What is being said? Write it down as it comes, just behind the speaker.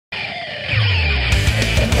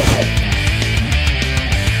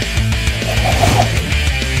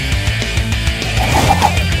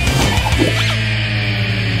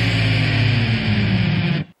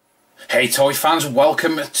G'day toy fans,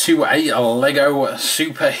 welcome to a LEGO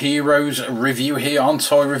Superheroes review here on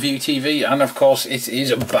Toy Review TV, and of course it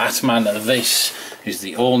is Batman. This is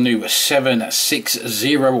the all new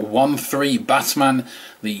 76013 Batman,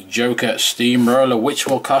 the Joker Steamroller, which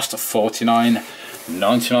will cost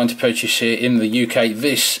 $49.99 to purchase here in the UK.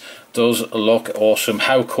 This does look awesome.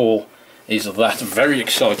 How cool is that? Very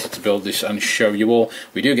excited to build this and show you all.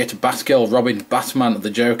 We do get Batgirl, Robin, Batman, the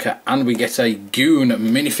Joker, and we get a Goon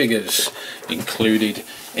minifigures included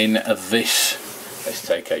in this. Let's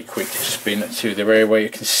take a quick spin to the rear where you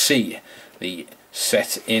can see the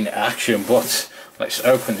set in action, but let's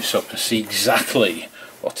open this up and see exactly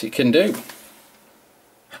what it can do.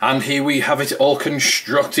 And here we have it all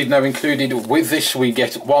constructed. Now included with this we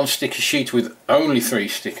get one sticker sheet with only 3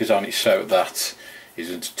 stickers on it, so that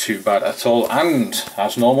isn't too bad at all. And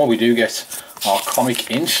as normal we do get our comic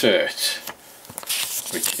insert,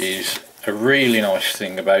 which is a really nice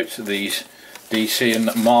thing about these DC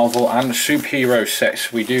and Marvel and superhero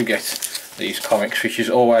sets. We do get these comics, which is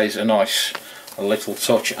always a nice little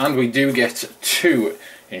touch. And we do get 2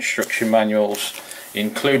 instruction manuals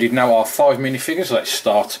included. Now our 5 minifigures. Let's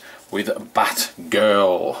start with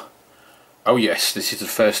Batgirl. Oh yes, this is the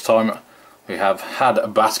first time we have had a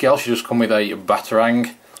Batgirl. She does come with a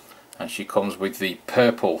Batarang, and she comes with the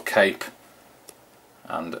purple cape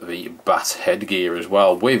and the bat headgear as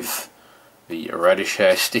well, with the reddish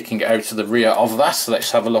hair sticking out to the rear of that. So let's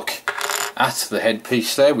have a look at the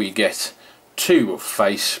headpiece there. We get 2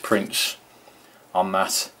 face prints on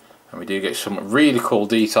that, and we do get some really cool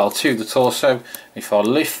detail to the torso. If I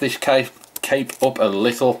lift this cape up a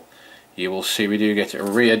little, you will see we do get a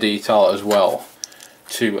rear detail as well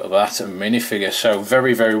to that minifigure. So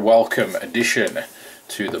very welcome addition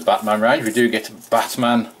to the Batman range. We do get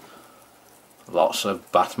Batman, lots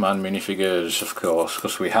of Batman minifigures of course,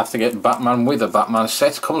 because we have to get Batman with a Batman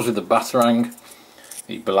set. Comes with the Batarang,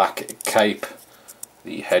 the black cape,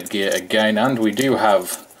 the headgear again, and we do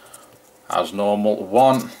have, as normal,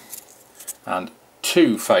 1 and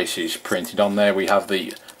 2 faces printed on there. We have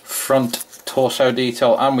the front torso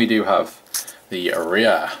detail, and we do have the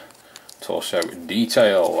rear torso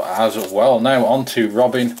detail as well. Now on to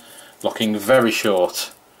Robin, looking very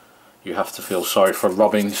short. You have to feel sorry for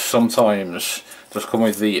Robin sometimes. Does come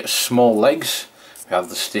with the small legs. We have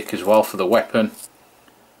the stick as well for the weapon,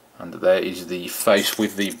 and there is the face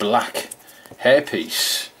with the black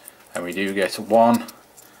hairpiece, and we do get 1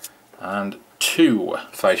 and 2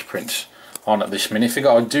 face prints on this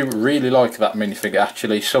minifigure. I do really like that minifigure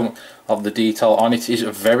actually. Some of the detail on it is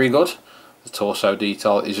very good. The torso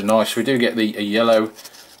detail is nice. We do get the yellow,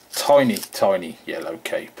 tiny yellow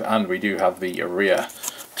cape, and we do have the rear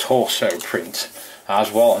torso print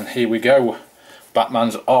as well. And here we go,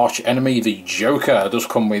 Batman's arch enemy, the Joker, does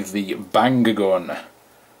come with the bang gun,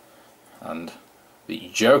 and the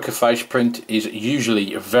Joker face print is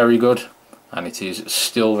usually very good, and it is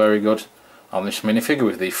still very good on this minifigure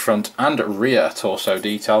with the front and rear torso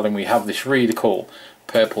detail. And we have this really cool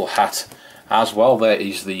purple hat as well. There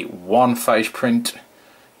is the 1 face print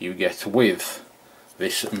you get with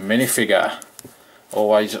this minifigure.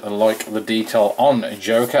 Always like the detail on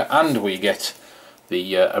Joker. And we get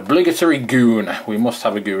the obligatory goon. We must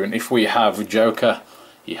have a goon. If we have Joker,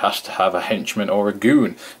 he has to have a henchman or a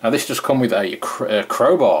goon. Now this does come with a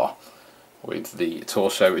crowbar with the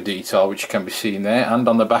torso detail, which can be seen there, and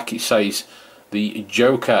on the back it says the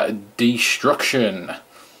Joker Destruction.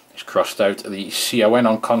 It's crossed out the CON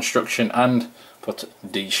on construction and put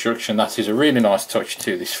destruction. That is a really nice touch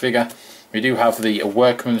to this figure. We do have the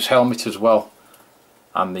workman's helmet as well,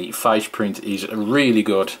 and the face print is really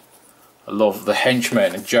good. I love the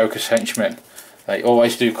henchmen, Joker's henchmen. They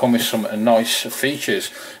always do come with some nice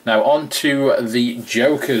features. Now on to the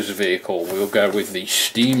Joker's vehicle. We'll go with the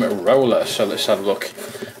Steamroller. So let's have a look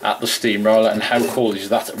at the Steamroller, and how cool is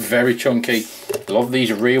that? Very chunky. Love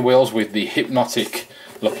these rear wheels with the hypnotic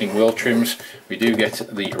looking wheel trims. We do get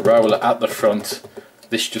the roller at the front.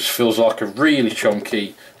 This just feels like a really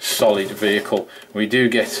chunky, solid vehicle. We do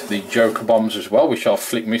get the Joker bombs as well, which are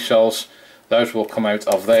flick missiles. Those will come out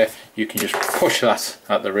of there. You can just push that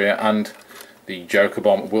at the rear and the Joker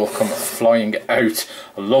bomb will come flying out.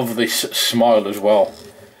 I love this smile as well.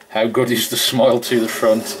 How good is the smile to the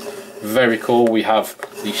front? Very cool. We have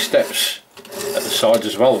the steps at the sides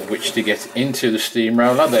as well, of which to get into the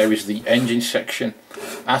Steamroller. There is the engine section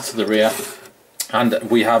at the rear, and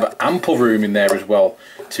we have ample room in there as well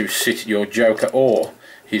to sit your Joker or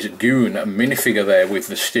his goon minifigure there with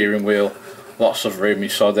the steering wheel. Lots of room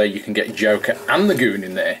inside there. You can get Joker and the goon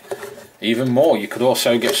in there. Even more, you could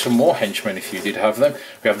also get some more henchmen if you did have them.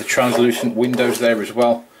 We have the translucent windows there as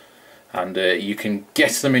well, and you can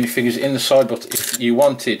get the minifigures in the side, but if you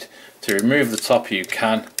wanted to remove the top you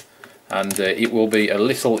can, and it will be a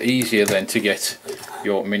little easier then to get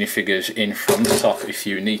your minifigures in from the top if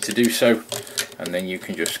you need to do so, and then you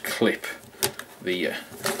can just clip the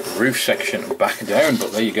roof section back down.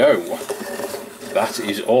 But there you go, that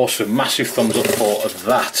is awesome. Massive thumbs up for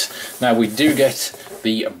that. Now we do get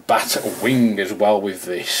the Batwing as well with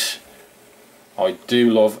this. I do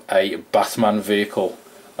love a Batman vehicle.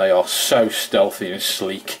 They are so stealthy and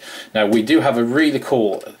sleek. Now we do have a really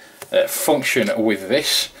cool function with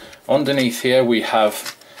this. Underneath here we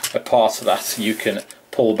have a part that you can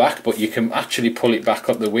pull back, but you can actually pull it back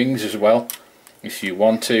up the wings as well if you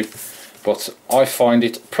want to, but I find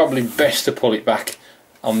it probably best to pull it back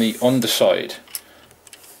on the underside,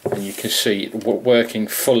 and you can see it working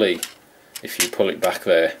fully if you pull it back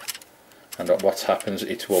there, and what happens,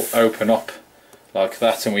 it will open up like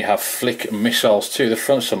that, and we have flick missiles to the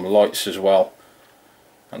front, some lights as well,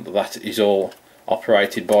 and that is all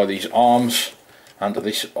operated by these arms and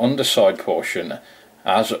this underside portion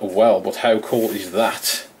as well. But how cool is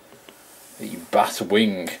that? The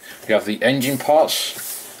Batwing. We have the engine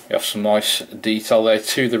parts, we have some nice detail there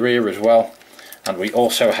to the rear as well, and we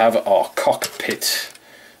also have our cockpit,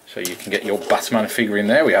 so you can get your Batman figure in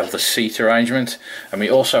there. We have the seat arrangement, and we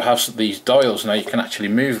also have these dials. Now you can actually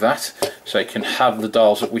move that, so you can have the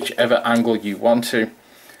dials at whichever angle you want to,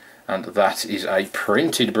 and that is a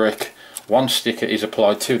printed brick. One sticker is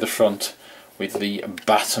applied to the front with the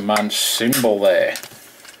Batman symbol there.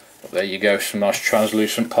 But there you go, some nice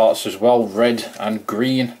translucent parts as well, red and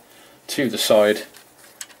green to the side.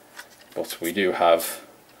 But we do have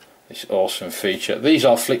this awesome feature. These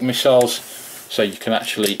are flick missiles, so you can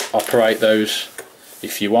actually operate those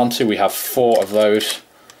if you want to. We have 4 of those,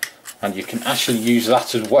 and you can actually use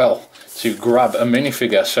that as well to grab a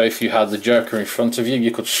minifigure. So if you had the Joker in front of you,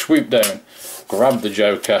 you could swoop down, grab the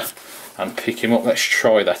Joker and pick him up. Let's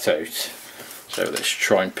try that out. So let's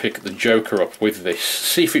try and pick the Joker up with this,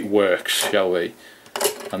 see if it works, shall we?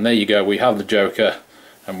 And there you go, we have the Joker,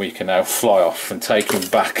 and we can now fly off and take him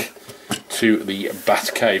back to the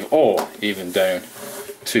Batcave, or even down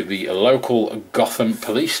to the local Gotham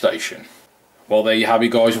police station. Well, there you have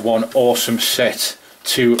it guys, one awesome set,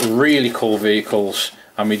 2 really cool vehicles,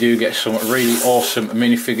 and we do get some really awesome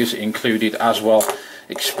minifigures included as well,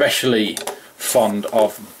 especially fond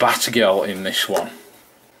of Batgirl in this one.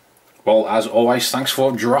 Well, as always, thanks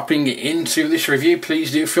for dropping into this review.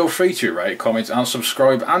 Please do feel free to rate, comment and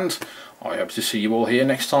subscribe, and I hope to see you all here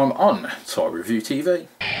next time on Toy Review TV.